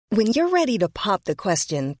When you're ready to pop the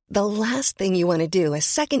question, the last thing you want to do is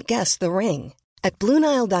second-guess the ring. At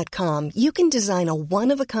BlueNile.com, you can design a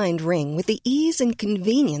one-of-a-kind ring with the ease and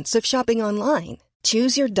convenience of shopping online.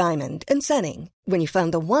 Choose your diamond and setting. When you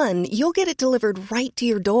find the one, you'll get it delivered right to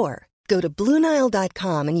your door. Go to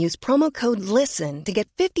BlueNile.com and use promo code LISTEN to get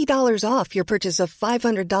 $50 off your purchase of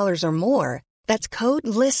 $500 or more. That's code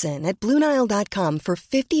LISTEN at BlueNile.com for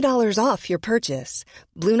 $50 off your purchase.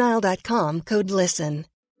 BlueNile.com, code LISTEN.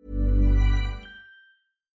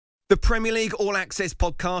 The Premier League All Access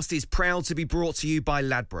podcast is proud to be brought to you by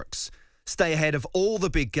Ladbrokes. Stay ahead of all the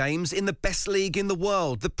big games in the best league in the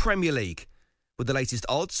world, the Premier League. With the latest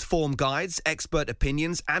odds, form guides, expert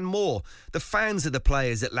opinions and more, the fans are the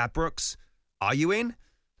players at Ladbrokes. Are you in?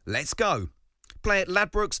 Let's go. Play at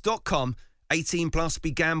ladbrokes.com, 18 plus,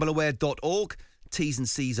 begambleaware.org. T's and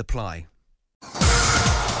C's apply.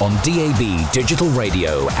 On DAB Digital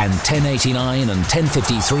Radio and 1089 and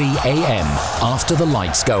 1053 AM after the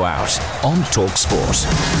lights go out on TalkSport.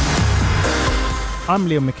 I'm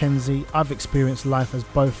Liam McKenzie. I've experienced life as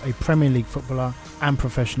both a Premier League footballer and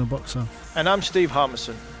professional boxer. And I'm Steve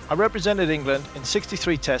Harmison. I represented England in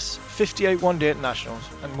 63 tests, 58 one-day internationals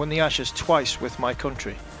and won the Ashes twice with my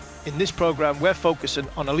country. In this programme, we're focusing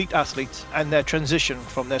on elite athletes and their transition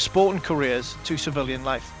from their sporting careers to civilian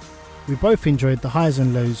life. We both enjoyed the highs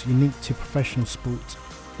and lows unique to professional sport,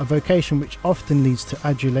 a vocation which often leads to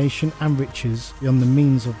adulation and riches beyond the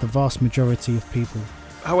means of the vast majority of people.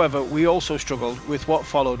 However, we also struggled with what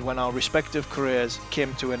followed when our respective careers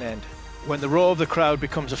came to an end, when the roar of the crowd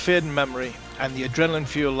becomes a fading memory and the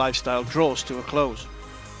adrenaline-fueled lifestyle draws to a close.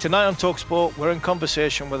 Tonight on TalkSport, we're in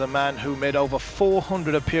conversation with a man who made over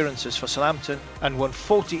 400 appearances for Southampton and won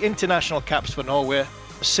 40 international caps for Norway,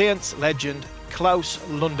 a Saints legend, Klaus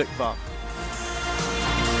Lundekvam.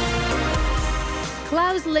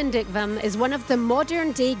 Klaus Lundekvam is one of the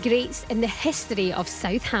modern-day greats in the history of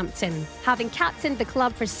Southampton, having captained the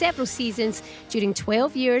club for several seasons during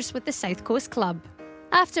 12 years with the South Coast club.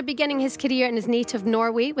 After beginning his career in his native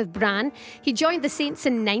Norway with Brann, he joined the Saints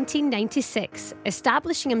in 1996,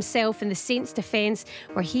 establishing himself in the Saints' defence,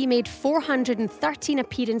 where he made 413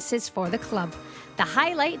 appearances for the club. The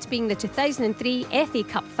highlight being the 2003 FA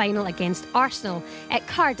Cup final against Arsenal at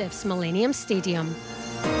Cardiff's Millennium Stadium.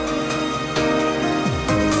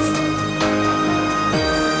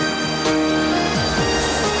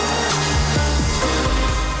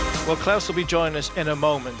 Well, Klaus will be joining us in a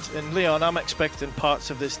moment. And Leon, I'm expecting parts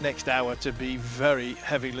of this next hour to be very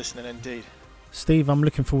heavy listening indeed. Steve, I'm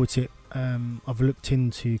looking forward to it. I've looked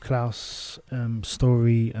into Klaus'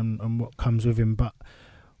 story and what comes with him, but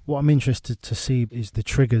what I'm interested to see is the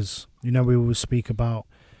triggers. You know, we always speak about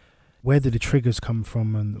where do the triggers come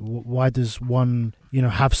from and why does one,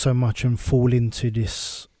 have so much and fall into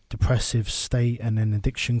this depressive state and then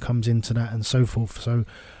addiction comes into that and so forth. So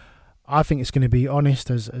I think it's going to be honest,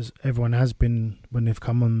 as everyone has been when they've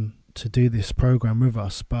come on to do this program with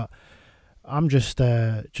us. But I'm just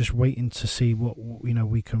waiting to see what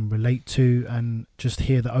we can relate to and just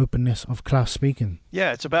hear the openness of Klaus speaking.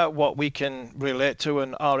 Yeah, it's about what we can relate to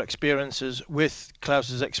and our experiences with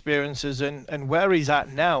Klaus's experiences and where he's at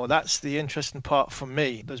now. That's the interesting part for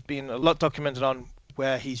me. There's been a lot documented on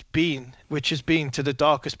where he's been, which has been to the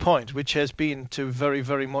darkest point, which has been to very,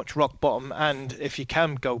 very much rock bottom, and if you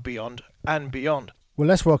can go beyond and beyond. Well,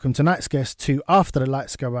 let's welcome tonight's guest to After the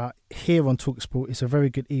Lights Go Out here on TalkSport. It's a very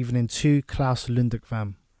good evening to Klaus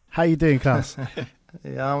Lundekvam. How are you doing, Klaus?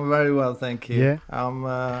 Yeah, I'm very well, thank you. Yeah? I'm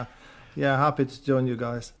happy to join you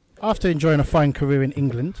guys. After enjoying a fine career in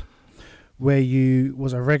England, where you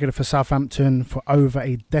was a regular for Southampton for over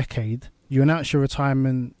a decade, you announced your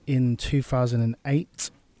retirement in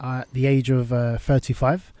 2008 at the age of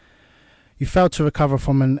 35. You failed to recover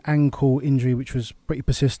from an ankle injury which was pretty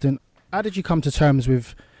persistent. How did you come to terms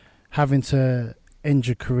with having to end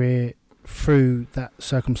your career through that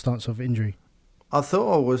circumstance of injury? I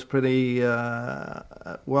thought I was pretty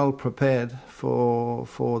well prepared for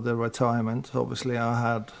the retirement. Obviously, I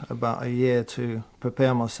had about a year to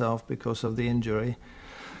prepare myself because of the injury.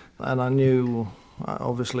 And I knew,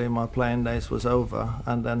 obviously, my playing days was over.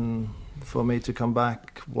 And then for me to come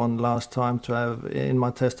back one last time to have in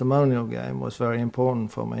my testimonial game was very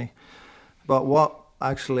important for me. But what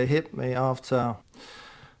actually hit me after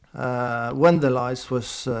when the lights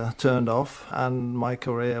was turned off and my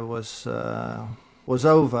career was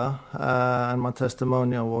over and my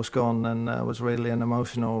testimonial was gone, and it was really an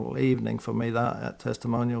emotional evening for me, that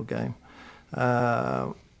testimonial game.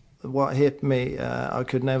 What hit me, I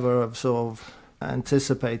could never have sort of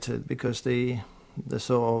anticipated, because the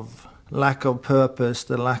sort of lack of purpose,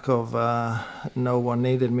 the lack of no one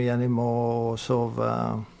needed me anymore, sort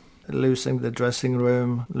of losing the dressing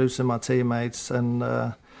room, losing my teammates, and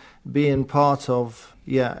being part of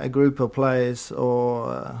a group of players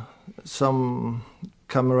or some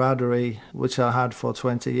camaraderie which I had for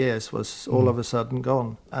 20 years was all of a sudden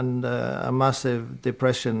gone, and a massive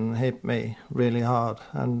depression hit me really hard,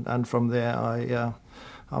 and from there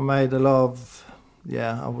I made a lot of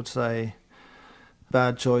I would say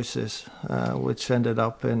bad choices which ended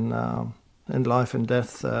up in life and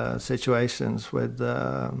death situations with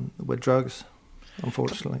drugs,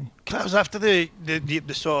 unfortunately. Klaus, after the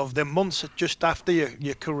sort of the months just after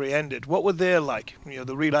your career ended, what were they like? You know,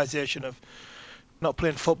 the realization of not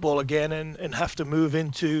playing football again and have to move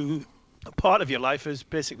into a part of your life as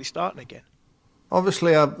basically starting again.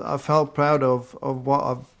 Obviously, I felt proud of what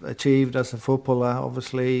I've achieved as a footballer.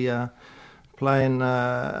 Obviously, playing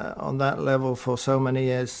on that level for so many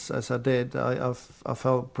years as I did, I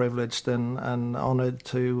felt privileged and honoured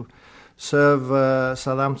to serve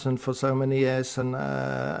Southampton for so many years, and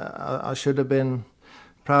I should have been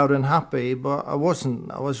proud and happy, but I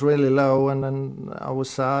wasn't. I was really low, and I was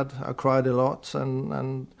sad. I cried a lot,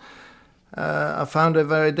 and I found it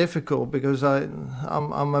very difficult because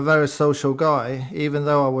I'm a very social guy. Even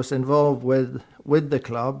though I was involved with the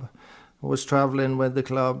club, I was travelling with the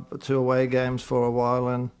club to away games for a while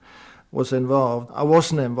and was involved. I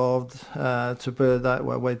wasn't involved, to put it that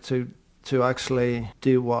way, to actually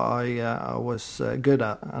do what I was good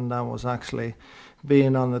at, and that was actually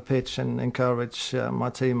being on the pitch and encourage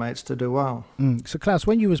my teammates to do well. So Klaus,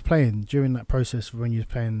 when you was playing, during that process of when you was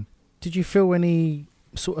playing, did you feel any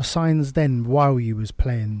sort of signs then while you was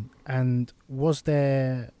playing, and was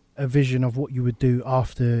there a vision of what you would do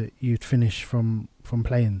after you'd finished from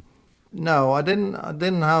playing? No, I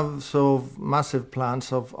didn't have sort of massive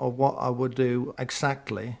plans of what I would do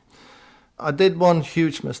exactly. I did one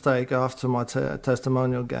huge mistake after my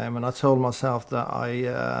testimonial game, and I told myself that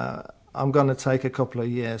I'm going to take a couple of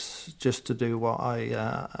years just to do what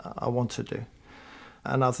I want to do.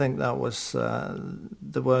 And I think that was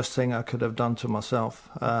the worst thing I could have done to myself,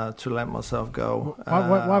 to let myself go.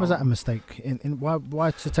 Why was that a mistake?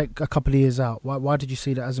 Why to take a couple of years out? Why did you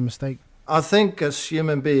see that as a mistake? I think as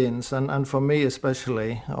human beings, and for me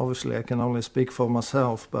especially, obviously I can only speak for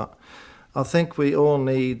myself, but I think we all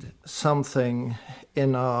need something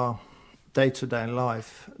in our day-to-day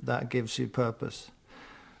life that gives you purpose.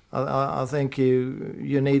 I think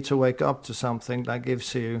you need to wake up to something that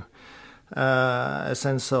gives you a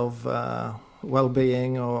sense of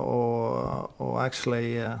well-being or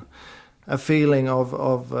actually a feeling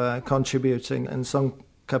of contributing in some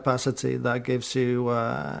capacity that gives you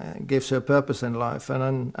a purpose in life.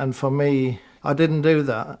 And for me, I didn't do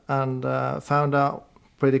that, and found out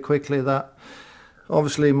pretty quickly that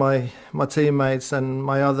obviously my teammates and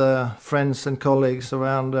my other friends and colleagues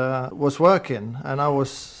around was working, and I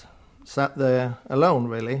was sat there alone,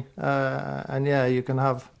 really. And you can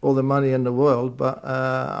have all the money in the world, but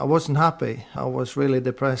I wasn't happy. I was really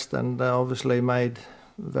depressed, and obviously made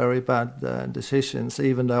very bad decisions,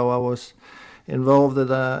 even though I was involved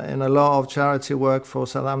in a lot of charity work for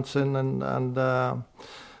Southampton and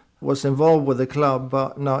was involved with the club,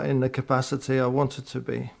 but not in the capacity I wanted to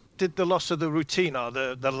be. Did the loss of the routine, or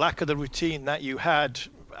the lack of the routine that you had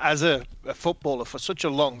as a footballer for such a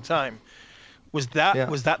long time, was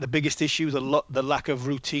that the biggest issue, the lack of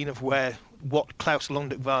routine of what Klaus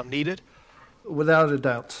Lundekvam needed? Without a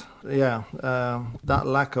doubt, that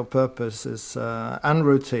lack of purpose is and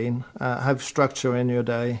routine, have structure in your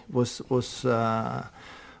day was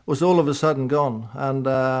all of a sudden gone, and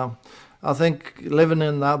I think living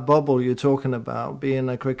in that bubble you're talking about, being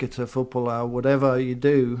a cricketer, footballer, whatever you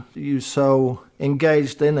do, you're so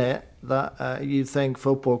engaged in it that you think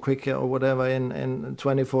football, cricket, or whatever in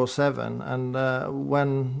 24/7, and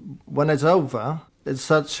when it's over, it's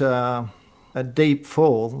such a deep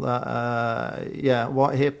fall that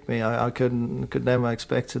what hit me, I could never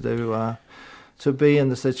expect to be in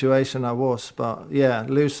the situation I was, but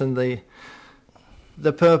losing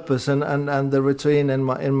the purpose and the routine in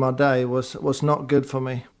my day was not good for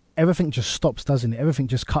me. Everything just stops, doesn't it? Everything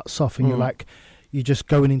just cuts off, and you're just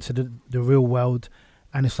going into the real world,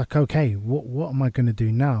 and it's like, okay, what am I going to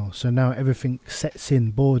do now? So now everything sets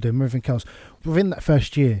in, boredom, everything else. Within that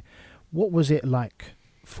first year, what was it like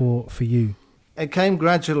for you? It came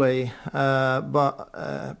gradually,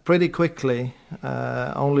 but pretty quickly.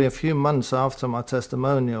 Only a few months after my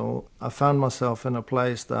testimonial, I found myself in a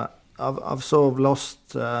place that I've sort of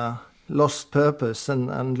lost purpose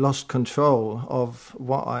and lost control of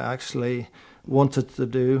what I actually wanted to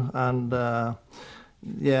do, and I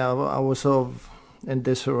was sort of in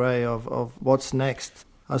disarray of what's next.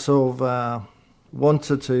 I sort of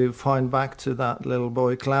wanted to find back to that little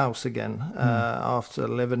boy Klaus again after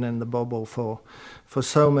living in the bubble for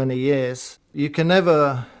so many years. You can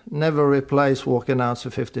never replace walking out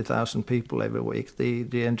to 50,000 people every week. The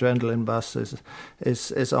adrenaline buzz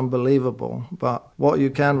is unbelievable. But what you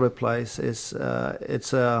can replace is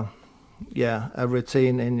it's a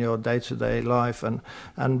routine in your day-to-day life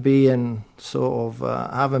and being sort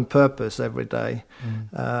of having purpose every day,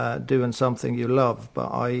 doing something you love.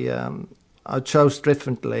 But I chose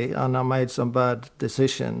differently, and I made some bad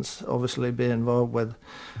decisions. Obviously, being involved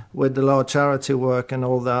with a lot of charity work and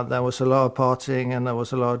all that, there was a lot of partying and there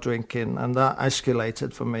was a lot of drinking, and that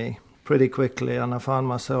escalated for me pretty quickly. And I found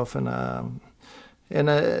myself in a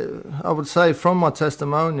I would say from my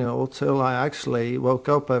testimonial till I actually woke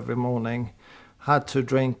up every morning, had to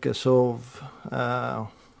drink a sort of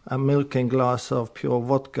a milking glass of pure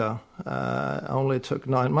vodka. Only took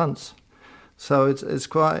 9 months. So it's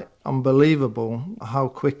quite unbelievable how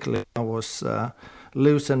quickly I was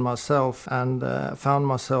losing myself and found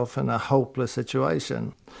myself in a hopeless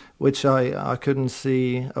situation, which I couldn't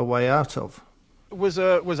see a way out of. Was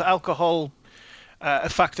alcohol a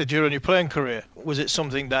factor during your playing career? Was it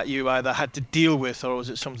something that you either had to deal with, or was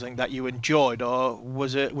it something that you enjoyed, or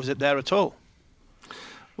was it there at all?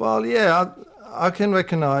 Well, yeah, I can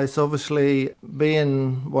recognise, obviously,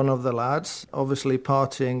 being one of the lads, obviously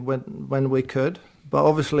partying when we could, but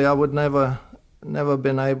obviously I would never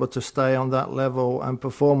been able to stay on that level and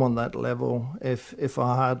perform on that level if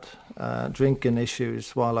I had drinking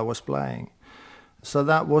issues while I was playing. So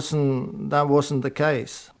that wasn't the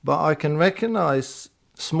case. But I can recognise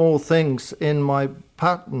small things in my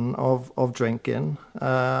pattern of drinking.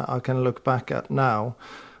 I can look back at now.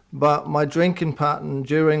 But my drinking pattern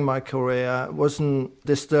during my career wasn't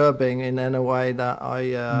disturbing in any way that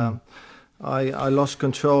I lost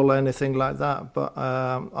control or anything like that. But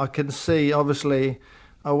I can see, obviously,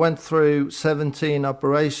 I went through 17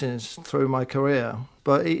 operations through my career.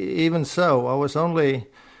 But even so,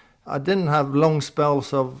 I didn't have long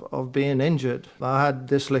spells of being injured. I had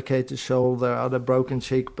dislocated shoulder, I had a broken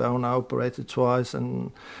cheekbone, I operated twice,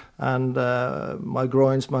 and my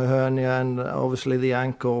groins, my hernia, and obviously the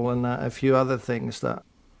ankle, and a few other things that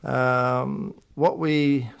what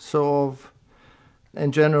we sort of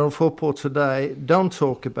in general football today don't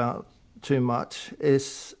talk about too much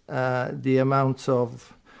is the amount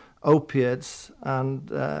of opiates and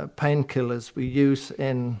painkillers we use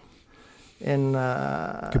in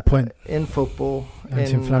good point. In football,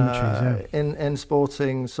 anti-inflammatories, in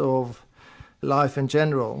sporting sort of life in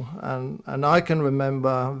general, and I can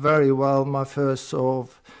remember very well my first sort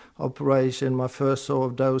of operation, my first sort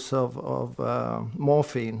of dose of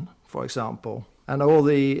morphine, for example, and all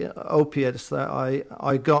the opiates that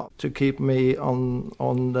I got to keep me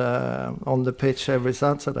on the pitch every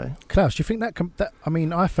Saturday. Klaus, do you think that I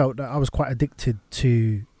mean, I felt that I was quite addicted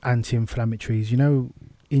to anti-inflammatories, you know,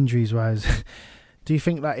 injuries wise. Do you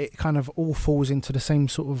think that it kind of all falls into the same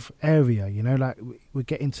sort of area, you know, like we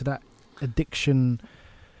get into that addiction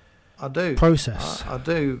process? I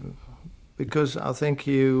do, because I think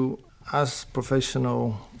you, as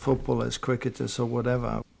professional footballers, cricketers or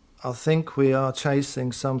whatever, I think we are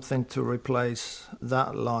chasing something to replace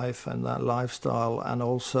that life and that lifestyle, and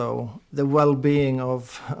also the well-being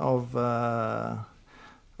of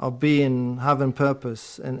having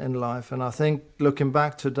purpose in life. And I think looking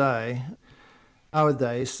back today,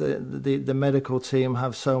 nowadays the medical team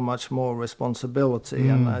have so much more responsibility,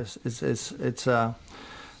 and it's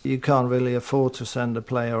you can't really afford to send a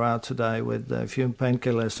player out today with a few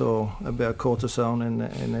painkillers or a bit of cortisone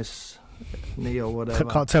in his knee or whatever.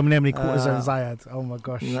 Can't tell me how many cortisones I had. Oh my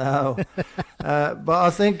gosh. No. But I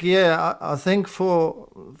think, I think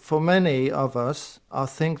for many of us, I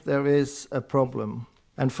think there is a problem.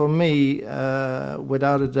 And for me,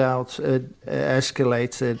 without a doubt, it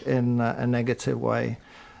escalated in a negative way.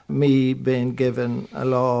 Me being given a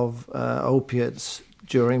lot of opiates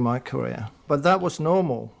during my career. But that was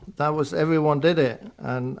normal. That was, everyone did it.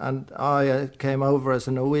 And I came over as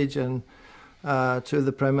a Norwegian to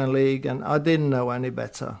the Premier League, and I didn't know any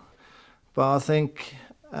better. But I think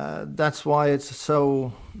that's why it's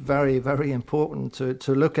so very, very important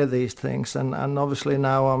to look at these things. And obviously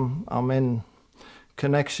now I'm in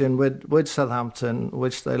connection with Southampton,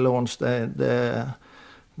 which they launched their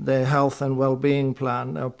health and well-being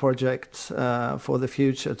plan, a project for the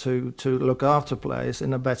future to look after players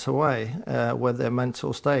in a better way with their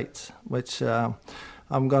mental state, which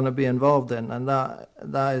I'm going to be involved in, and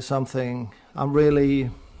that is something I'm really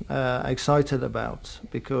excited about,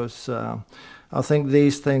 because I think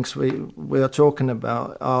these things we are talking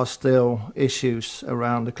about are still issues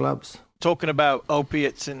around the clubs. talking about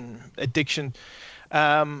opiates and addiction,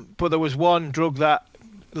 but there was one drug that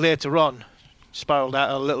later on spiraled out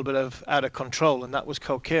a little bit out of control, and that was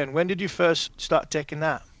cocaine. When did you first start taking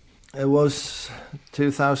that? It was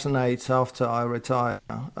 2008 after I retired.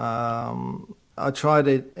 I tried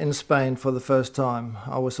it in Spain for the first time.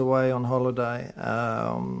 I was away on holiday.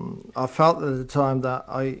 I felt at the time that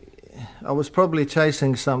I was probably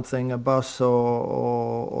chasing something, a bus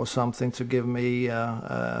or something to give me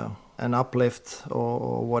an uplift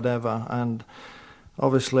or whatever. And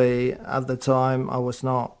obviously at the time I was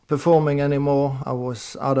not performing anymore. I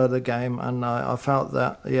was out of the game, and I felt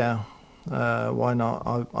that, why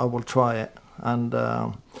not? I will try it. And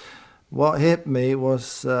what hit me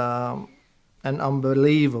was an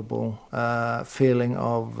unbelievable feeling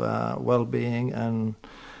of well-being and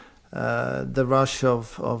the rush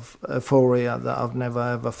of euphoria that I've never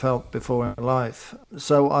ever felt before in life.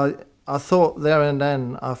 So I thought there and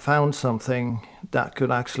then I found something that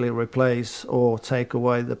could actually replace or take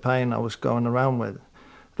away the pain I was going around with.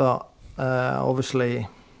 But obviously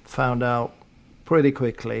found out pretty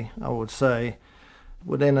quickly, I would say,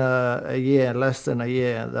 within a year, less than a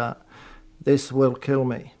year, that this will kill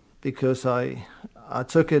me, because I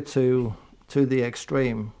took it to the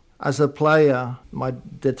extreme. As a player, my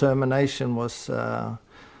determination was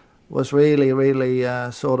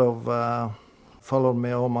really sort of followed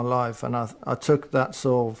me all my life, and I took that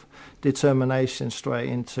sort of determination straight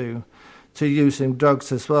into using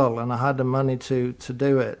drugs as well, and I had the money to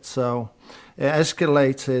do it. So it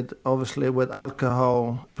escalated, obviously, with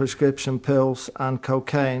alcohol, prescription pills and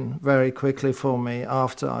cocaine very quickly for me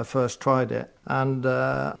after I first tried it. And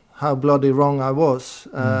how bloody wrong I was,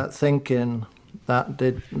 thinking that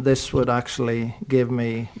this would actually give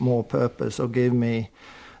me more purpose or give me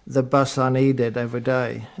the buzz I needed every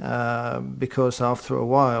day. Because after a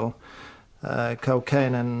while,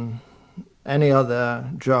 cocaine and any other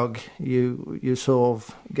drug you sort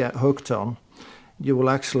of get hooked on, you will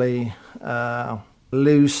actually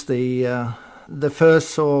lose the first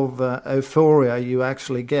sort of euphoria you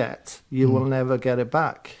actually get. You will never get it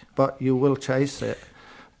back, but you will chase it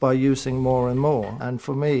by using more and more. And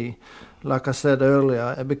for me, like I said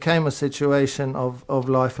earlier, it became a situation of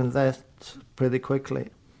life and death pretty quickly.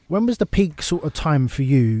 When was the peak sort of time for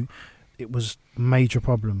you it was a major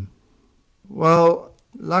problem? Well,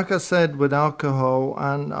 like I said, with alcohol,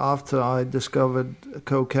 and after I discovered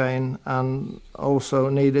cocaine, and also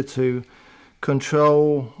needed to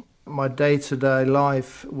control my day-to-day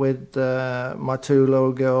life with my two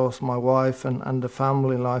little girls, my wife, and the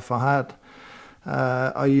family life I had.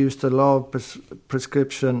 I used a lot of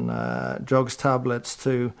prescription drugs, tablets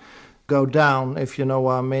to go down, if you know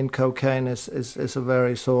what I mean. Cocaine is a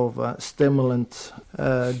very sort of stimulant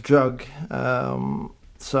drug.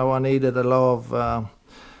 So I needed a lot of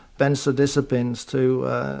benzodiazepines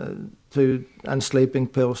and sleeping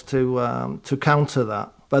pills to counter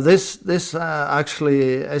that. But this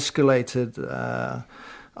actually escalated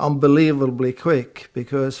unbelievably quick,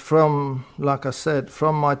 because like I said,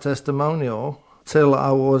 from my testimonial till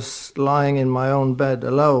I was lying in my own bed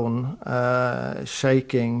alone,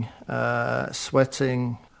 shaking,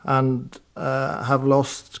 sweating, and have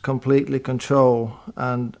lost completely control,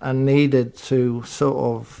 and needed to sort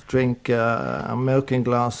of drink a milking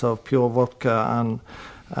glass of pure vodka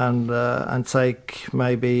and take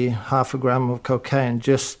maybe half a gram of cocaine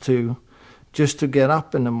just to get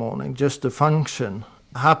up in the morning, just to function.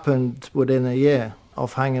 Happened within a year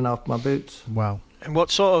of hanging up my boots. Wow. And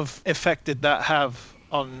what sort of effect did that have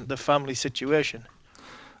on the family situation?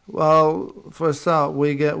 Well, for a start,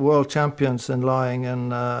 we get world champions in lying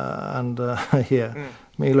and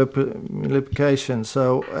lubrication.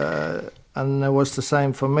 So, and it was the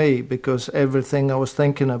same for me, because everything I was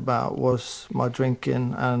thinking about was my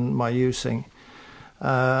drinking and my using.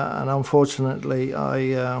 And unfortunately,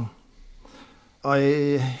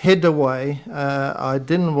 I hid away. I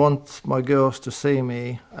didn't want my girls to see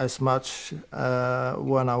me as much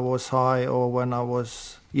when I was high or when I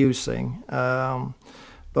was using.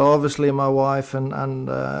 But obviously my wife and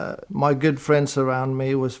my good friends around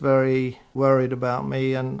me was very worried about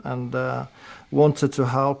me and wanted to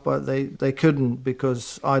help, but they couldn't,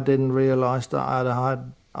 because I didn't realize that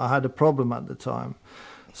I had a problem at the time.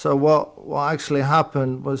 So what actually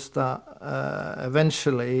happened was that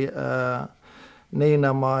eventually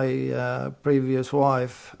Nina, my previous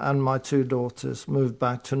wife, and my two daughters moved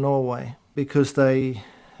back to Norway, because they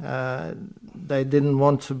didn't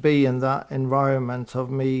want to be in that environment of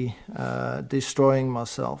me destroying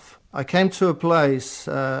myself. I came to a place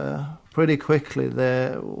pretty quickly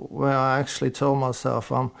there where I actually told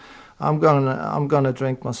myself I'm gonna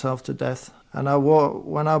drink myself to death. And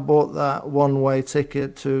when I bought that one-way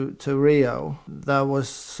ticket to Rio, that was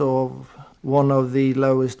sort of one of the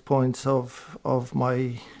lowest points of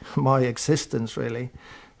my existence, really,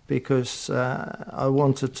 because I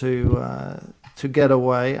wanted to get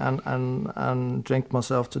away and drink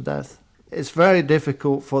myself to death. It's very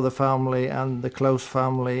difficult for the family and the close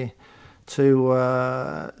family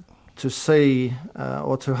to see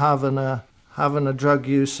or to having a drug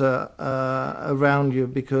user around you,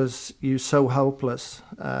 because you're so helpless.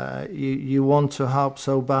 You want to help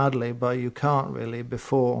so badly, but you can't really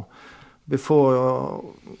before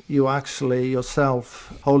you actually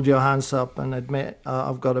yourself hold your hands up and admit,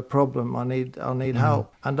 I've got a problem, I need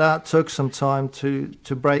help. And that took some time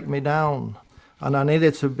to break me down. And I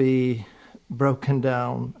needed to be broken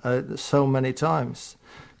down so many times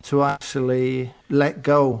to actually let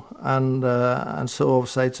go and sort of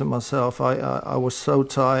say to myself, I was so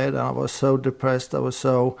tired, and I was so depressed, my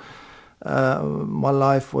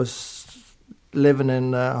life was living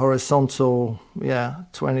in horizontal,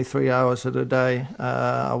 23 hours of the day.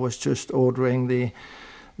 I was just ordering the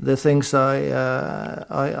things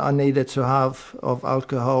I needed to have, of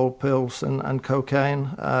alcohol, pills and cocaine.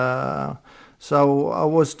 So I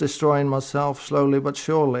was destroying myself slowly but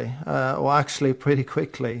surely, or actually pretty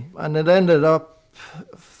quickly. And it ended up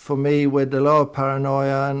for me with a lot of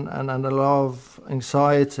paranoia and a lot of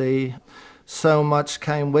anxiety. So much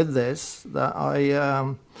came with this that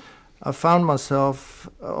I found myself,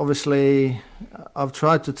 obviously, I've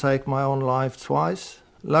tried to take my own life twice.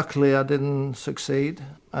 Luckily, I didn't succeed.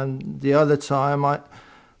 And the other time, I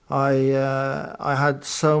had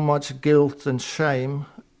so much guilt and shame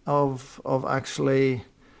of actually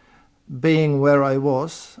being where I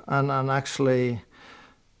was and actually,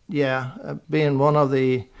 being one of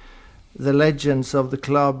the legends of the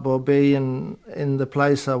club, or being in the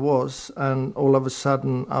place I was, and all of a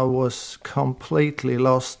sudden I was completely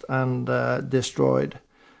lost and destroyed.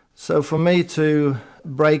 So for me to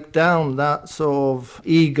break down that sort of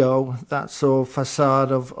ego, that sort of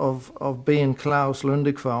facade of being Klaus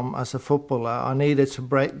Lundekvam as a footballer, I needed to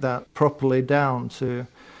break that properly down to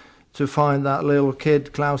find that little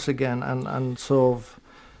kid Klaus again and sort of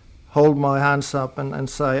hold my hands up and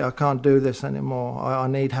say, I can't do this anymore, I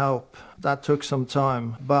need help. That took some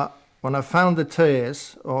time. But when I found the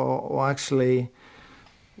tears, or actually,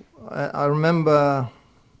 I remember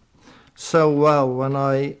so well when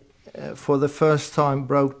I, for the first time,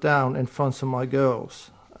 broke down in front of my girls,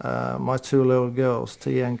 my two little girls,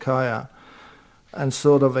 Tia and Kaya, and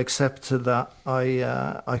sort of accepted that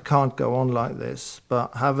I can't go on like this.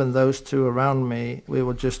 But having those two around me, we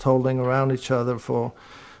were just holding around each other for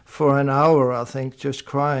an hour, I think, just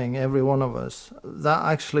crying, every one of us. That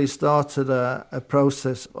actually started a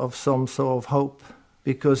process of some sort of hope,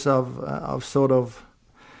 because I've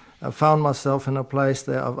found myself in a place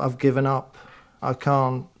that I've given up. I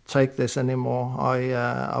can't take this anymore.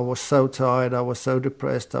 I was so tired, I was so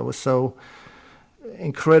depressed, I was so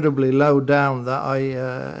incredibly low down that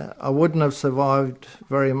I wouldn't have survived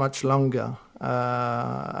very much longer.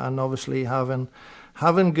 And obviously having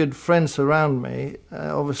good friends around me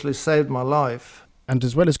obviously saved my life. And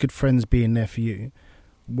as well as good friends being there for you,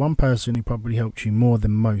 one person who probably helped you more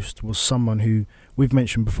than most was someone who we've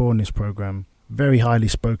mentioned before in this programme, very highly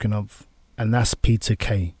spoken of, and that's Peter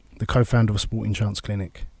Kay, the co-founder of Sporting Chance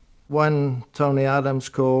Clinic. When Tony Adams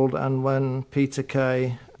called and when Peter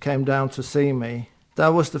Kay came down to see me, that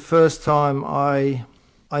was the first time I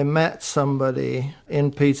met somebody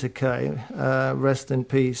in Peter Kay, rest in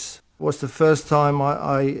peace. It was the first time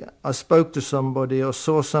I spoke to somebody or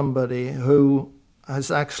saw somebody who has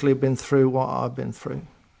actually been through what I've been through.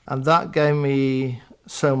 And that gave me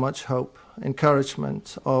so much hope,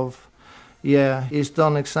 encouragement of, he's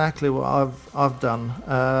done exactly what I've done.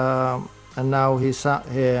 And now he's sat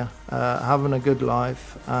here having a good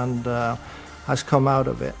life and has come out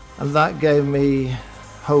of it. And that gave me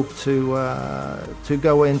hope to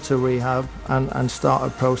go into rehab and start a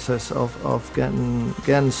process of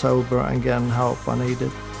getting sober and getting help I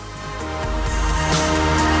needed.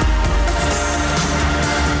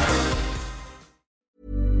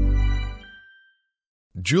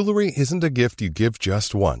 Jewelry isn't a gift you give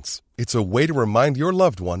just once. It's a way to remind your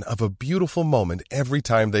loved one of a beautiful moment every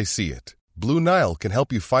time they see it. Blue Nile can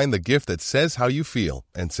help you find the gift that says how you feel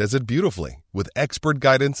and says it beautifully, with expert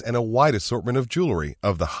guidance and a wide assortment of jewelry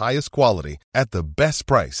of the highest quality at the best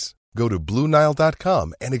price. Go to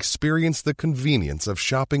BlueNile.com and experience the convenience of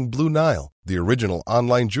shopping Blue Nile, the original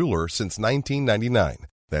online jeweler since 1999.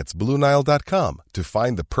 That's BlueNile.com to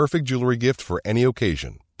find the perfect jewelry gift for any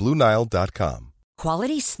occasion. BlueNile.com.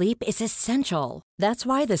 Quality sleep is essential. That's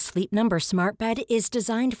why the Sleep Number Smart Bed is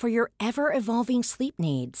designed for your ever-evolving sleep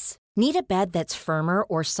needs. Need a bed that's firmer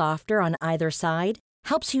or softer on either side?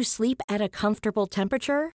 Helps you sleep at a comfortable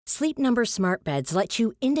temperature? Sleep Number Smart Beds let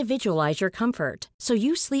you individualize your comfort, so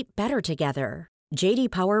you sleep better together. J.D.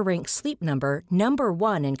 Power ranks Sleep Number number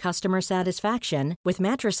 1 in customer satisfaction with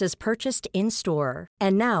mattresses purchased in-store.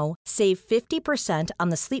 And now, save 50% on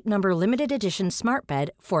the Sleep Number Limited Edition Smart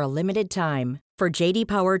Bed for a limited time. For J.D.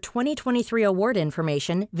 Power 2023 award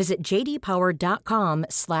information, visit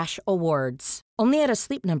jdpower.com/awards. Only at a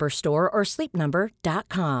Sleep Number store or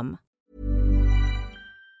sleepnumber.com.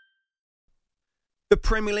 The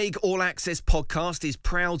Premier League All Access podcast is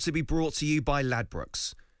proud to be brought to you by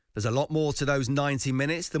Ladbrokes. There's a lot more to those 90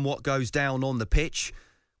 minutes than what goes down on the pitch.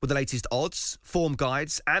 With the latest odds, form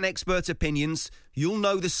guides and expert opinions, you'll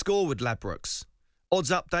know the score with Ladbrokes. Odds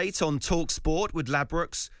update on Talk Sport with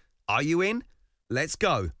Ladbrokes. Are you in? Let's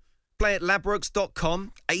go. Play at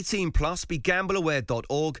ladbrokes.com, 18 plus,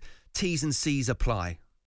 begambleaware.org. T's and C's apply.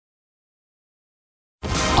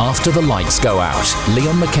 After the lights go out,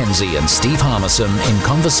 Leon Mackenzie and Steve Harmison in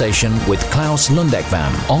conversation with Klaus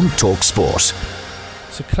Lundekvam on Talk Sport.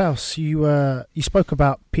 So Klaus, you spoke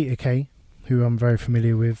about Peter Kay, who I'm very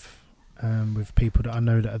familiar with people that I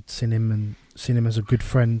know that have seen him as a good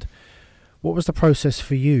friend. What was the process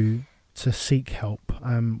for you to seek help?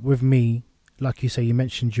 With me, like you say, you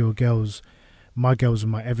mentioned your girls. My girls are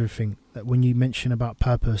my everything. That when you mention about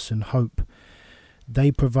purpose and hope,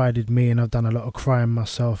 they provided me, and I've done a lot of crying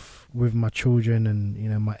myself with my children and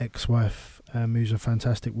my ex-wife, who's a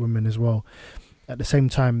fantastic woman as well. At the same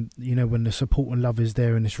time, when the support and love is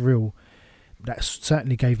there and it's real, that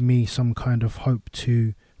certainly gave me some kind of hope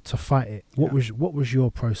to fight it. What was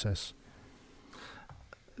your process?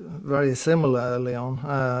 Very similar,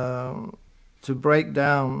 Leon. To break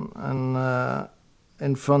down and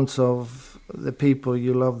in front of the people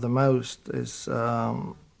you love the most is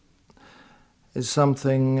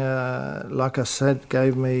something, like I said,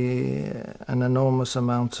 gave me an enormous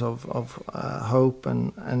amount of hope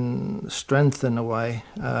and strength in a way,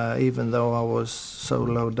 even though I was so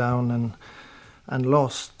low down and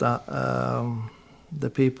lost, that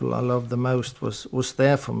the people I loved the most was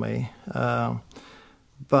there for me.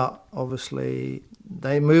 But obviously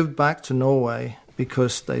they moved back to Norway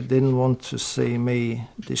because they didn't want to see me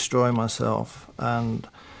destroy myself. And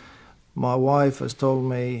my wife has told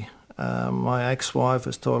me, my ex-wife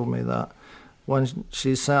has told me that when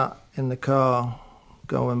she sat in the car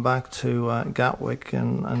going back to Gatwick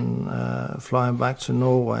and flying back to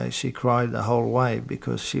Norway, she cried the whole way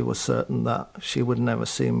because she was certain that she would never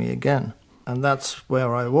see me again. And that's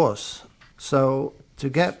where I was. So to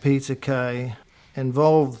get Peter Kay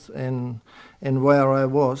involved in where I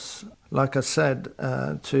was, like I said,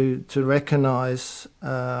 to recognise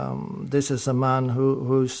this is a man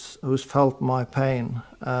who's felt my pain,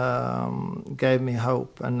 gave me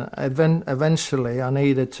hope. And eventually I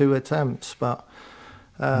needed 2 attempts, but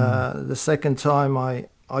the second time I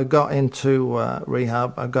got into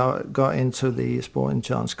rehab, I got into the Sporting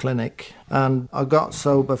Chance Clinic, and I got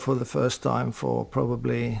sober for the first time for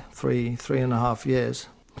probably three and a half years.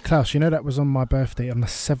 Klaus, that was on my birthday on the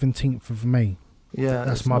 17th of May. Yeah,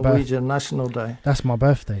 that's it's my Norwegian National Day. That's my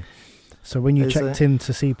birthday. So when you checked in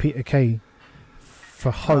to see Peter Kay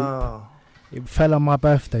for hope, it fell on my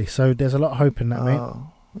birthday. So there's a lot of hope in that, mate.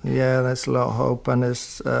 Yeah, there's a lot of hope, and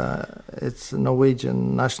it's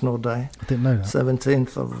Norwegian National Day. I didn't know that.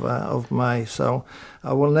 17th of May. So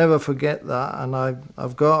I will never forget that, and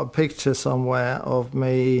I've got a picture somewhere of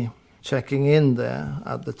me checking in there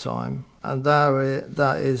at the time. And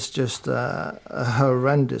that is just a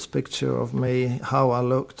horrendous picture of me, how I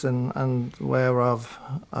looked and where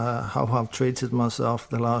how I've treated myself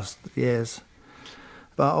the last years.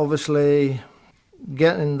 But obviously,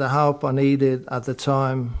 getting the help I needed at the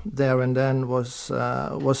time, there and then, was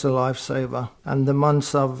a lifesaver. And the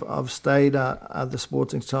months I've stayed at the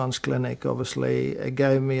Sporting Chance Clinic, obviously, it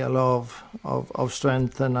gave me a lot of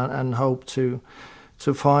strength and hope to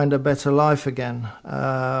find a better life again.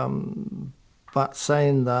 But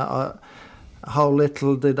saying that, how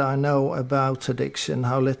little did I know about addiction,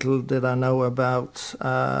 how little did I know about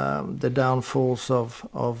the downfalls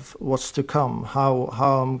of what's to come, how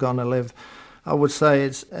I'm going to live. I would say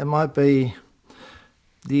it might be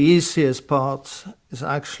the easiest part is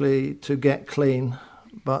actually to get clean,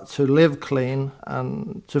 but to live clean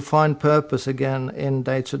and to find purpose again in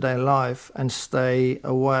day-to-day life and stay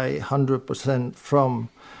away 100% from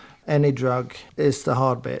any drug is the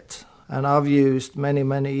hard bit. And I've used many,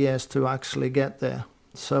 many years to actually get there.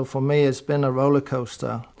 So for me, it's been a roller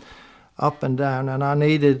coaster, up and down, and I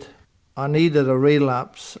needed I needed a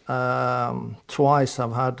relapse. Twice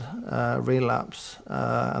I've had relapse,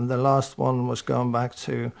 and the last one was going back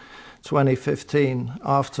to 2015.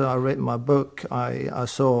 After I read my book, I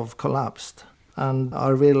sort of collapsed and I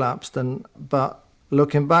relapsed. But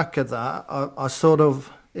looking back at that, I sort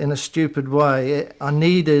of, in a stupid way, I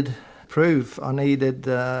needed proof. I needed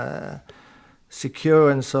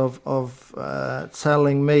securance of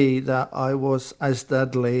telling me that I was as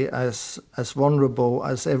deadly, as vulnerable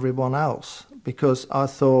as everyone else. Because I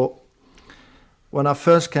thought, when I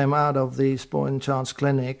first came out of the Sporting Chance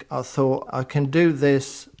Clinic, I thought I can do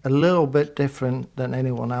this a little bit different than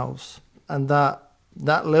anyone else. And that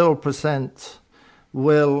little percent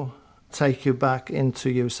will take you back into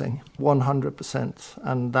using 100%.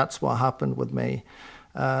 And that's what happened with me.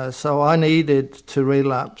 So I needed to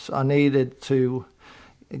relapse. I needed to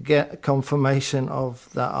get confirmation of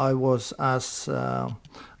that I was as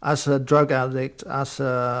a drug addict, as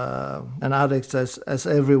an addict as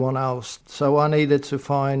everyone else. So I needed to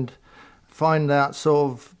find that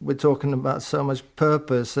sort of, we're talking about so much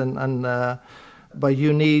purpose, but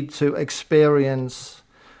you need to experience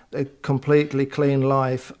a completely clean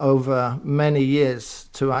life over many years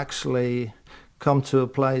to actually come to a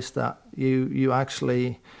place that you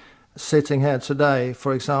actually sitting here today,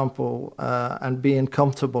 for example, and being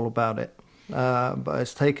comfortable about it. But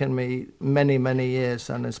it's taken me many, many years,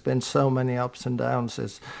 and it's been so many ups and downs.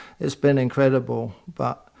 It's been incredible.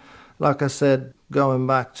 But like I said, going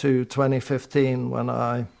back to 2015, when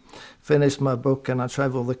I finished my book and I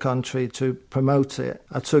traveled the country to promote it,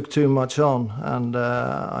 I took too much on, and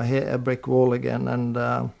I hit a brick wall again. And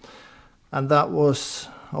that was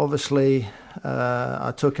obviously,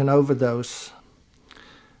 I took an overdose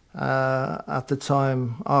at the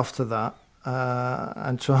time after that,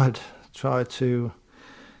 and tried to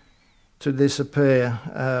disappear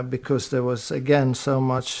because there was again so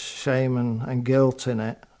much shame and guilt in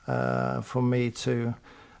it for me to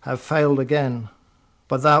have failed again.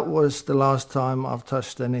 But that was the last time I've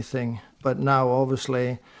touched anything. But now,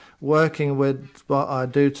 obviously, working with what I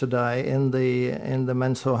do today in the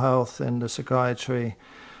mental health, in the psychiatry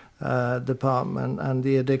department and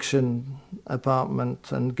the addiction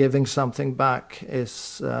department, and giving something back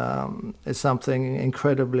is something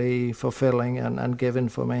incredibly fulfilling and giving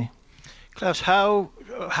for me. Klaus, how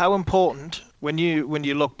important, when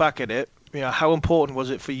you look back at it, how important was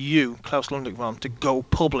it for you, Klaus Lundeckvam, to go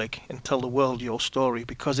public and tell the world your story?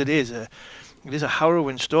 Because it is a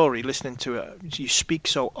harrowing story. Listening to it, you speak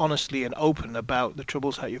so honestly and open about the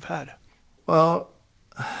troubles that you've had. Well,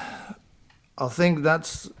 I think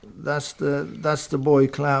that's the boy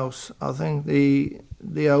Klaus. I think the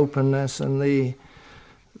openness and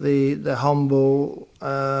the humble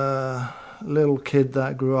little kid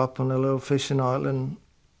that grew up on a little fishing island.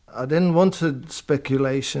 I didn't want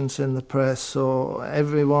speculations in the press, or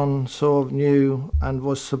everyone sort of knew and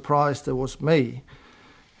was surprised it was me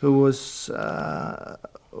who was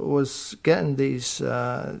getting these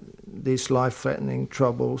life-threatening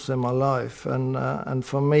troubles in my life, and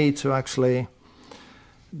for me to actually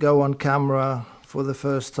go on camera for the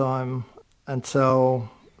first time and tell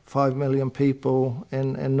 5 million people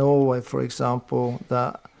in Norway, for example,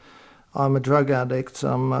 that I'm a drug addict.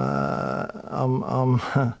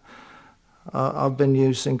 I've been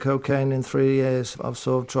using cocaine in 3 years. I've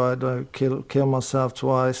sort of tried to kill myself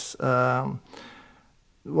twice.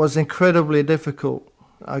 It was incredibly difficult.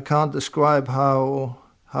 I can't describe how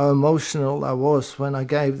emotional I was when I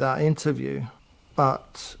gave that interview.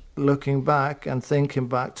 But looking back and thinking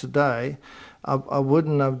back today, I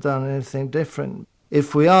wouldn't have done anything different.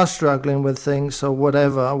 If we are struggling with things or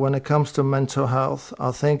whatever, when it comes to mental health,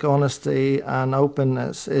 I think honesty and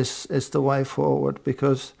openness is the way forward,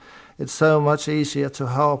 because it's so much easier to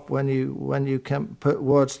help when you can put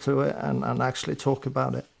words to it and actually talk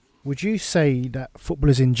about it. Would you say that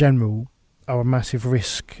footballers in general are a massive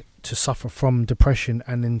risk to suffer from depression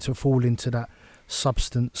and then to fall into that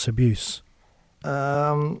substance abuse?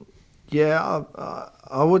 Yeah,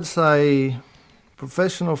 I would say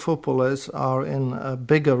professional footballers are in a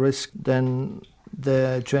bigger risk than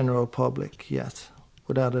the general public, yes,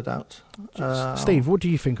 without a doubt. Steve, what do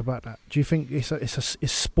you think about that? Do you think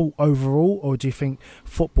it's sport overall, or do you think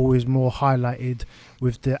football is more highlighted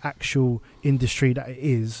with the actual industry that it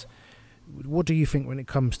is? What do you think when it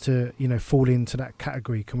comes to, falling into that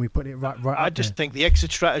category? Can we put it right I just think the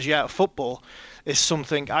exit strategy out of football is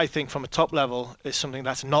something, I think, from a top level, is something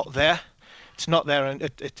that's not there. It's not there, and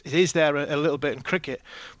it is there a little bit in cricket.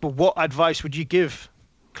 But what advice would you give,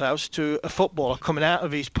 Klaus, to a footballer coming out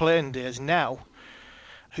of his playing days now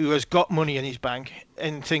who has got money in his bank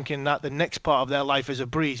and thinking that the next part of their life is a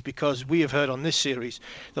breeze, because we have heard on this series,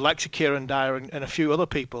 the likes of Kieran Dyer and a few other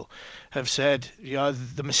people have said,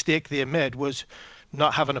 the mistake they made was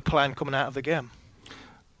not having a plan coming out of the game.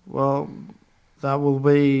 Well, that will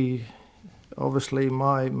be obviously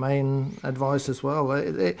my main advice as well.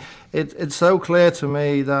 It's so clear to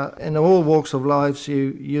me that in all walks of life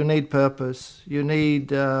you need purpose, you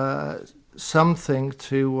need something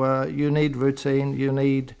to, you need routine, you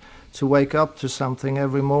need to wake up to something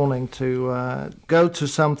every morning, to go to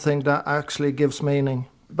something that actually gives meaning.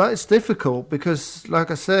 But it's difficult because, like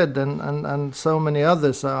I said, and so many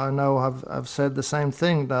others I know have said the same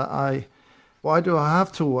thing, that why do I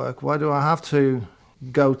have to work? Why do I have to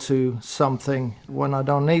go to something when I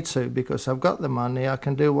don't need to? Because I've got the money, I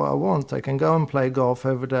can do what I want. I can go and play golf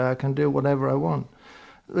every day, I can do whatever I want,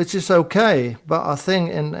 which is okay. But I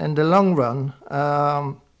think in the long run,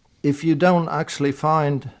 if you don't actually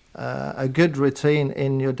find a good routine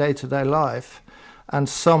in your day-to-day life and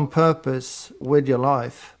some purpose with your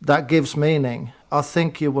life that gives meaning, I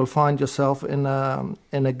think you will find yourself in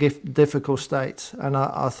a difficult state. And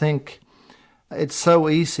I think it's so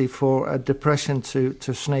easy for a depression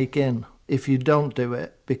to sneak in if you don't do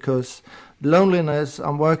it, because loneliness,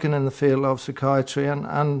 I'm working in the field of psychiatry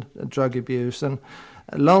and drug abuse, and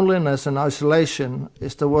loneliness and isolation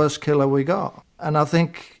is the worst killer we got. And I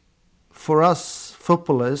think for us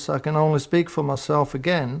footballers, I can only speak for myself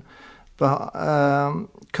again, but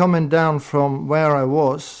coming down from where I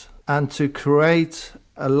was and to create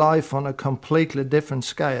a life on a completely different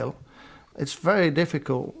scale, it's very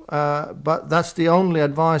difficult. But that's the only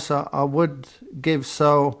advice I would give.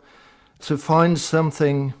 So to find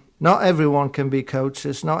something, not everyone can be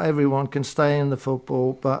coaches, not everyone can stay in the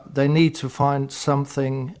football, but they need to find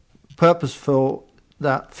something purposeful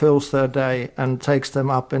that fills their day and takes them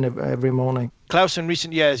up every morning. Klaus, in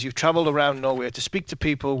recent years, you've travelled around Norway to speak to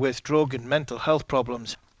people with drug and mental health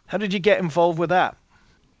problems. How did you get involved with that?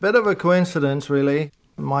 Bit of a coincidence, really.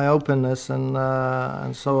 My openness and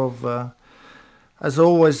sort of has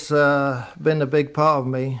always been a big part of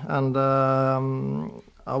me. And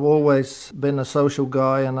I've always been a social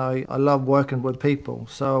guy, and I love working with people.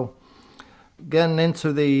 So getting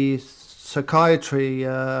into the psychiatry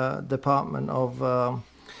department of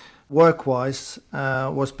work-wise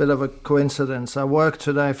was a bit of a coincidence. I work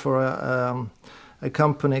today for a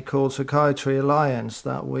company called Psychiatry Alliance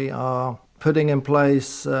that we are putting in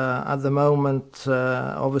place at the moment.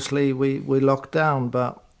 Obviously, we locked down,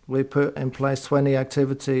 but we put in place 20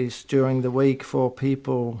 activities during the week for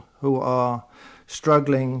people who are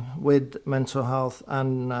struggling with mental health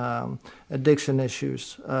and addiction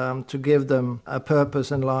issues, to give them a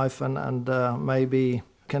purpose in life and maybe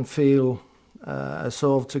can feel a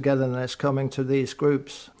sort of togetherness coming to these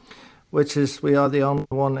groups, which is, we are the only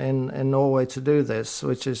one in Norway to do this,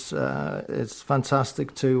 which is it's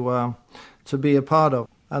fantastic to be a part of.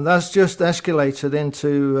 And that's just escalated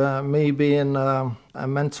into me being a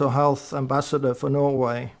mental health ambassador for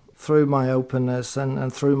Norway through my openness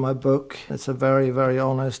and through my book. It's a very, very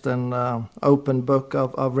honest and open book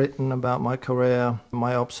I've written about my career,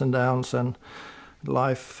 my ups and downs and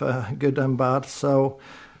life, good and bad. So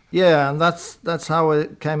yeah, and that's how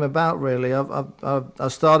it came about, really. I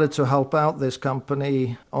started to help out this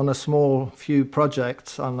company on a small few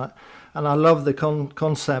projects, and I love the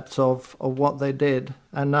concept of what they did.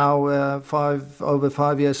 And now, over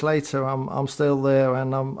 5 years later, I'm still there,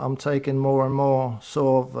 and I'm taking more and more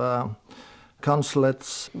sort of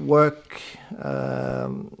consulates work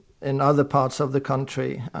in other parts of the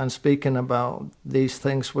country and speaking about these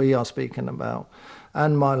things we are speaking about,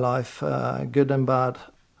 and my life, good and bad.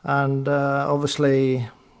 And obviously,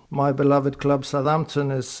 my beloved club Southampton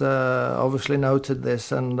has obviously noted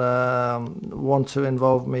this and want to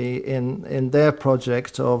involve me in their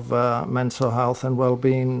project of mental health and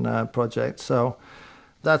well-being project. So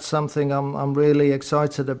that's something I'm really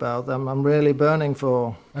excited about. I'm really burning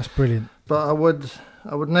for. That's brilliant. But I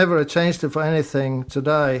would never have changed it for anything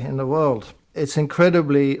today in the world. It's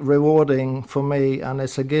incredibly rewarding for me, and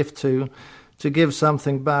it's a gift to give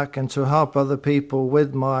something back and to help other people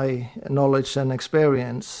with my knowledge and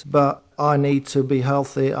experience. But I need to be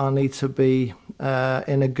healthy. I need to be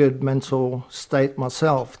in a good mental state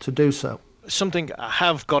myself to do so. Something I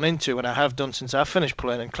have gone into and I have done since I finished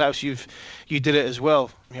playing, and Klaus, you did it as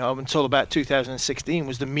well, until about 2016,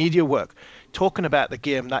 was the media work, talking about the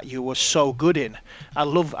game that you were so good in. I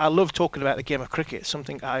love talking about the game of cricket,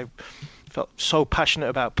 something I felt so passionate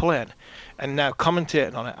about playing, and now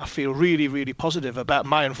commentating on it, I feel really, really positive about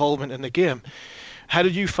my involvement in the game. How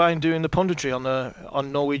did you find doing the punditry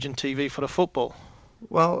on Norwegian TV for the football?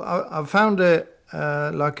 Well, I found it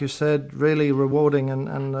like you said, really rewarding,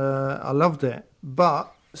 and I loved it.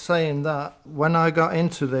 But saying that, when I got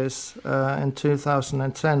into this in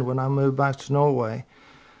 2010, when I moved back to Norway,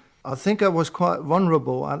 I think I was quite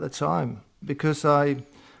vulnerable at the time, because I've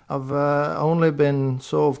only been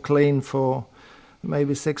sort of clean for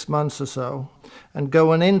maybe 6 months or so. And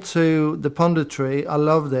going into the punditry, I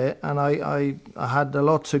loved it, and I had a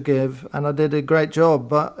lot to give, and I did a great job.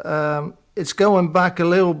 But it's going back a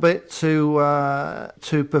little bit to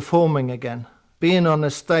performing again. Being on a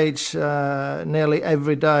stage nearly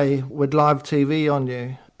every day with live TV on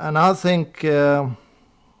you. And I think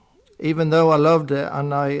even though I loved it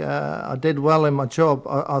and I did well in my job,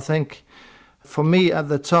 I think for me at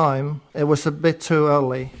the time it was a bit too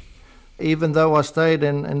early. Even though I stayed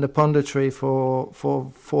in the punditry for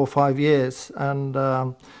 4 or 5 years, and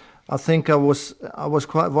I think I was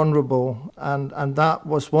quite vulnerable, and that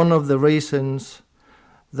was one of the reasons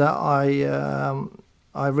that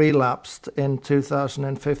I relapsed in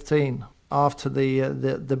 2015 after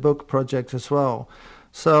the book project as well.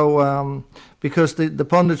 So because the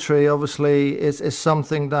punditry obviously is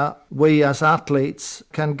something that we as athletes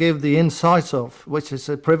can give the insight of, which is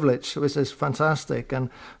a privilege, which is fantastic, and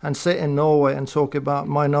sit in Norway and talk about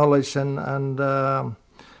my knowledge and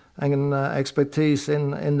expertise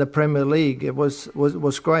in the Premier League. It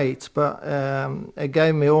was great, but it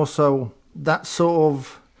gave me also that sort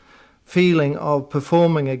of feeling of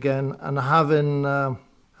performing again and having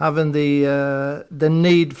the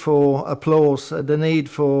need for applause, the need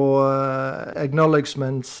for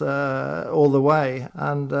acknowledgements all the way.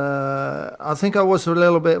 And I think I was a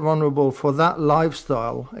little bit vulnerable for that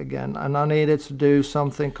lifestyle again, and I needed to do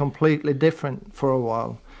something completely different for a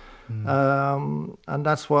while. And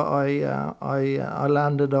that's what I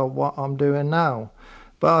landed on what I'm doing now.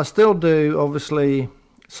 But I still do, obviously,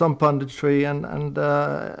 some punditry and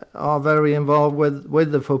are very involved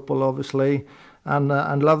with the football, obviously.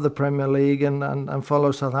 And love the Premier League and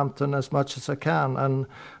follow Southampton as much as I can.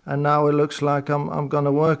 And now it looks like I'm going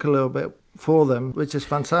to work a little bit for them, which is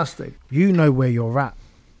fantastic. You know where you're at.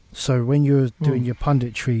 So when you were doing your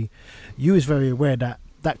punditry, you was very aware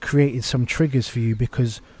that created some triggers for you,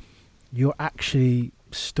 because you're actually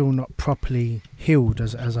still not properly healed,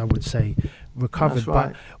 as I would say, recovered. That's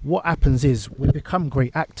right. But what happens is we become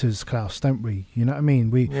great actors, Klaus, don't we? You know what I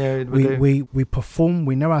mean? We perform,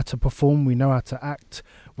 we know how to perform, we know how to act.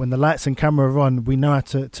 When the lights and camera are on, we know how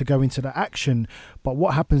to go into the action. But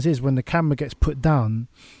what happens is when the camera gets put down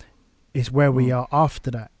is where we are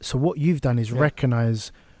after that. So what you've done is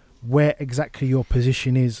recognise where exactly your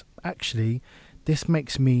position is. Actually, this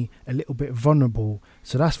makes me a little bit vulnerable.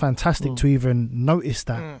 So that's fantastic to even notice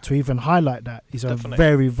that, to even highlight that is Definitely. A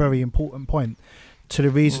very, very important point to the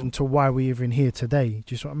reason to why we're even here today.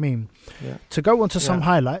 Do you see what I mean? Yeah. To go on to some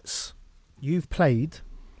highlights, you've played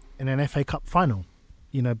in an FA Cup final,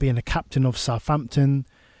 you know, being a captain of Southampton.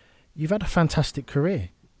 You've had a fantastic career.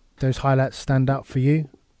 Those highlights stand out for you?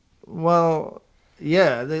 Well,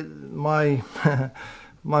 yeah,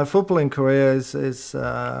 my footballing career is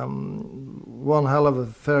one hell of a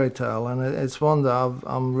fairy tale, and it's one that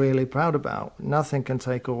I'm really proud about. Nothing can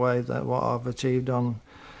take away what I've achieved on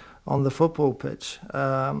the football pitch,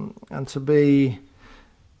 and to be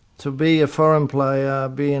a foreign player,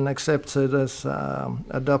 being accepted as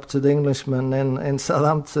adopted Englishman in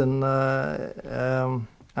Southampton,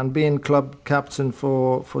 and being club captain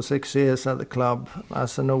for 6 years at the club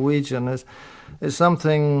as a Norwegian is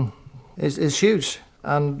something is huge.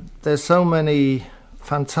 And there's so many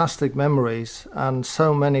fantastic memories and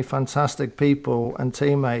so many fantastic people and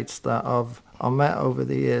teammates that I've met over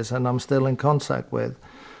the years and I'm still in contact with.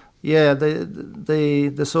 Yeah,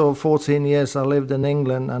 the sort of 14 years I lived in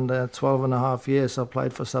England and the 12 and a half years I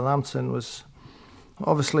played for Southampton was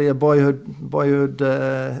obviously a boyhood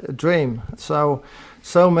dream.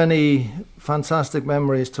 So many fantastic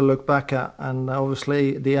memories to look back at, and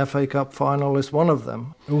obviously the FA Cup final is one of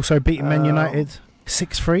them. Also beating Man United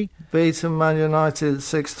 6-3? Beating Man United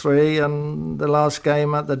 6-3, and the last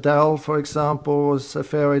game at the Dell, for example, was a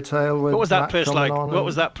fairy tale. With what was that Matt place like? What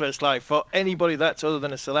was that place like for anybody that's other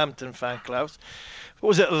than a Southampton fan, Klaus? What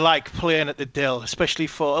was it like playing at the Dell, especially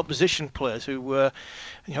for opposition players who were,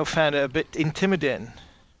 found it a bit intimidating?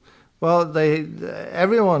 Well,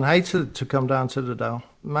 everyone hated to come down to the Dell,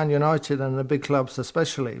 Man United and the big clubs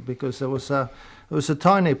especially, because it was a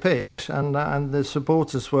tiny pitch, and the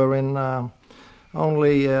supporters were in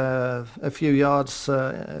only a few yards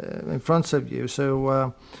in front of you.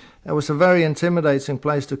 So it was a very intimidating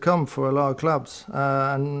place to come for a lot of clubs,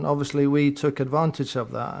 and obviously we took advantage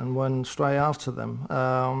of that and went straight after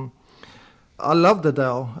them. I loved the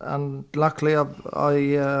Dell, and luckily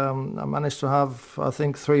I managed to have, I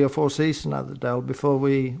think, 3 or 4 seasons at the Dell before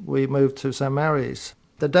we moved to St Mary's.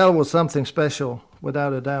 The Dell was something special,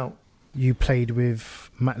 without a doubt. You played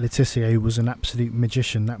with Matt Le Tissier, who was an absolute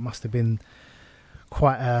magician. That must have been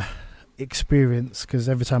quite a experience, because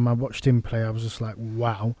every time I watched him play, I was just like,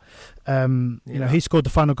 wow. You know, he scored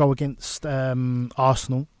the final goal against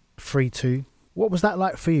Arsenal, 3-2. What was that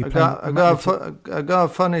like for you? I got a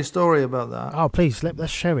funny story about that. Oh, please,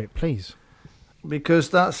 let's share it, please.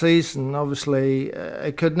 Because that season, obviously,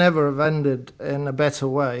 it could never have ended in a better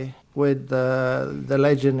way with the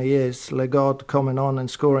legend he is, Lagarde, coming on and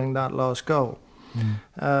scoring that last goal.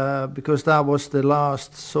 Because that was the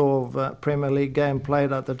last sort of Premier League game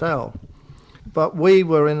played at the Dell. But we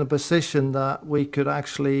were in a position that we could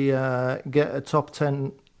actually get a top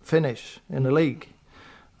 10 finish in the league.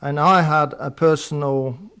 And I had a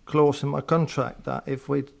personal clause in my contract that if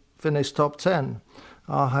we finished top 10,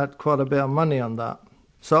 I had quite a bit of money on that.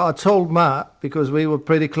 So I told Matt, because we were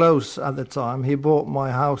pretty close at the time, he bought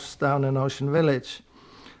my house down in Ocean Village.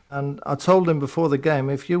 And I told him before the game,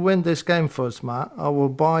 if you win this game for us, Matt, I will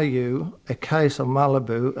buy you a case of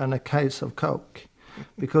Malibu and a case of Coke,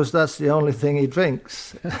 because that's the only thing he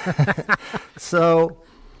drinks. So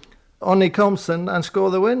on he comes and score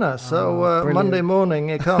the winner. So Monday morning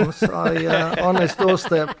he comes on his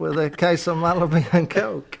doorstep with a case of Malibu and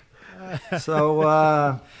Coke.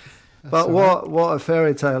 So, but what a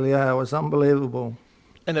fairy tale! Yeah, it was unbelievable.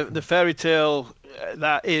 And the fairy tale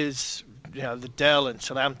that is, you know, the Dell and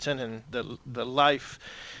Southampton and the life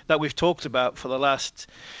that we've talked about for the last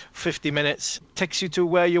 50 minutes takes you to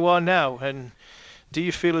where you are now. And do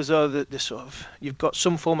you feel as though that this sort of, you've got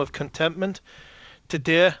some form of contentment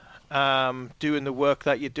today, doing the work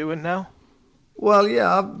that you're doing now? Well,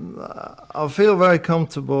 yeah, I feel very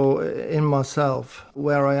comfortable in myself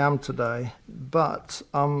where I am today, but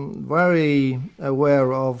I'm very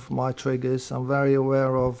aware of my triggers. I'm very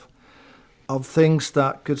aware of things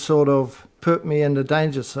that could sort of put me in the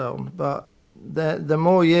danger zone. But the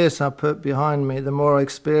more years I put behind me, the more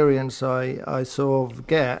experience I sort of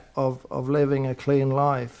get of living a clean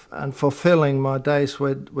life and fulfilling my days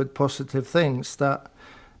with positive things, that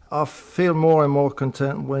I feel more and more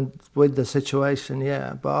content with the situation,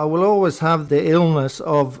 yeah. But I will always have the illness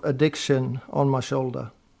of addiction on my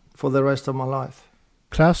shoulder for the rest of my life.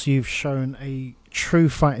 Klaus, you've shown a true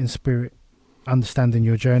fighting spirit, understanding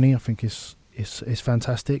your journey. I think it's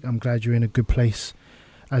fantastic. I'm glad you're in a good place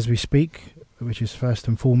as we speak, which is first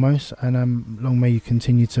and foremost. And long may you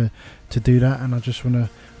continue to do that. And I just want to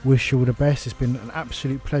wish you all the best. It's been an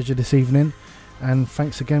absolute pleasure this evening. And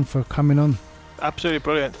thanks again for coming on. Absolutely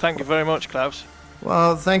brilliant. Thank you very much, Klaus.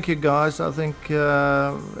 Well, thank you, guys. I think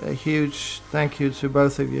a huge thank you to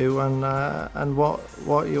both of you and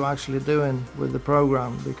what you're actually doing with the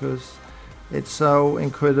program, because it's so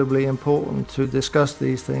incredibly important to discuss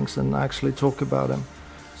these things and actually talk about them.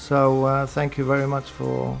 So thank you very much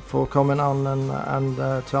for coming on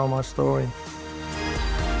and tell my story.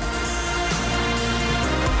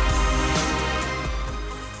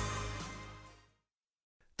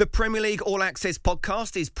 The Premier League All Access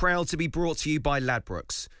podcast is proud to be brought to you by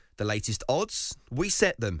Ladbrokes. The latest odds, we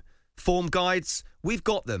set them. Form guides, we've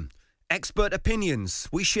got them. Expert opinions,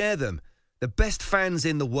 we share them. The best fans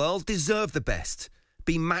in the world deserve the best.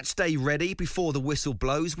 Be match day ready before the whistle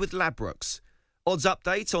blows with Ladbrokes. Odds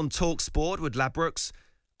update on Talk Sport with Ladbrokes.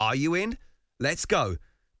 Are you in? Let's go.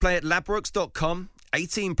 Play at ladbrokes.com.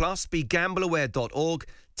 18 plus. BeGambleAware.org.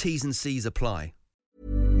 T's and C's apply.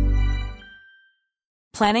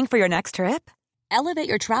 Planning for your next trip? Elevate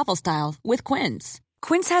your travel style with Quince.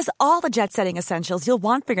 Quince has all the jet-setting essentials you'll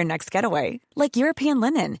want for your next getaway, like European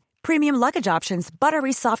linen, premium luggage options,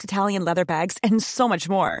 buttery soft Italian leather bags, and so much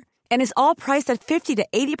more. And is all priced at 50 to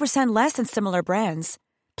 80% less than similar brands.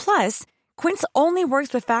 Plus, Quince only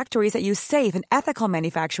works with factories that use safe and ethical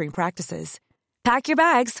manufacturing practices. Pack your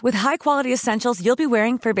bags with high-quality essentials you'll be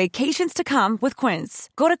wearing for vacations to come with Quince.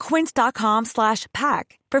 Go to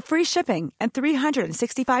quince.com/pack for free shipping and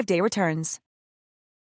 365-day returns.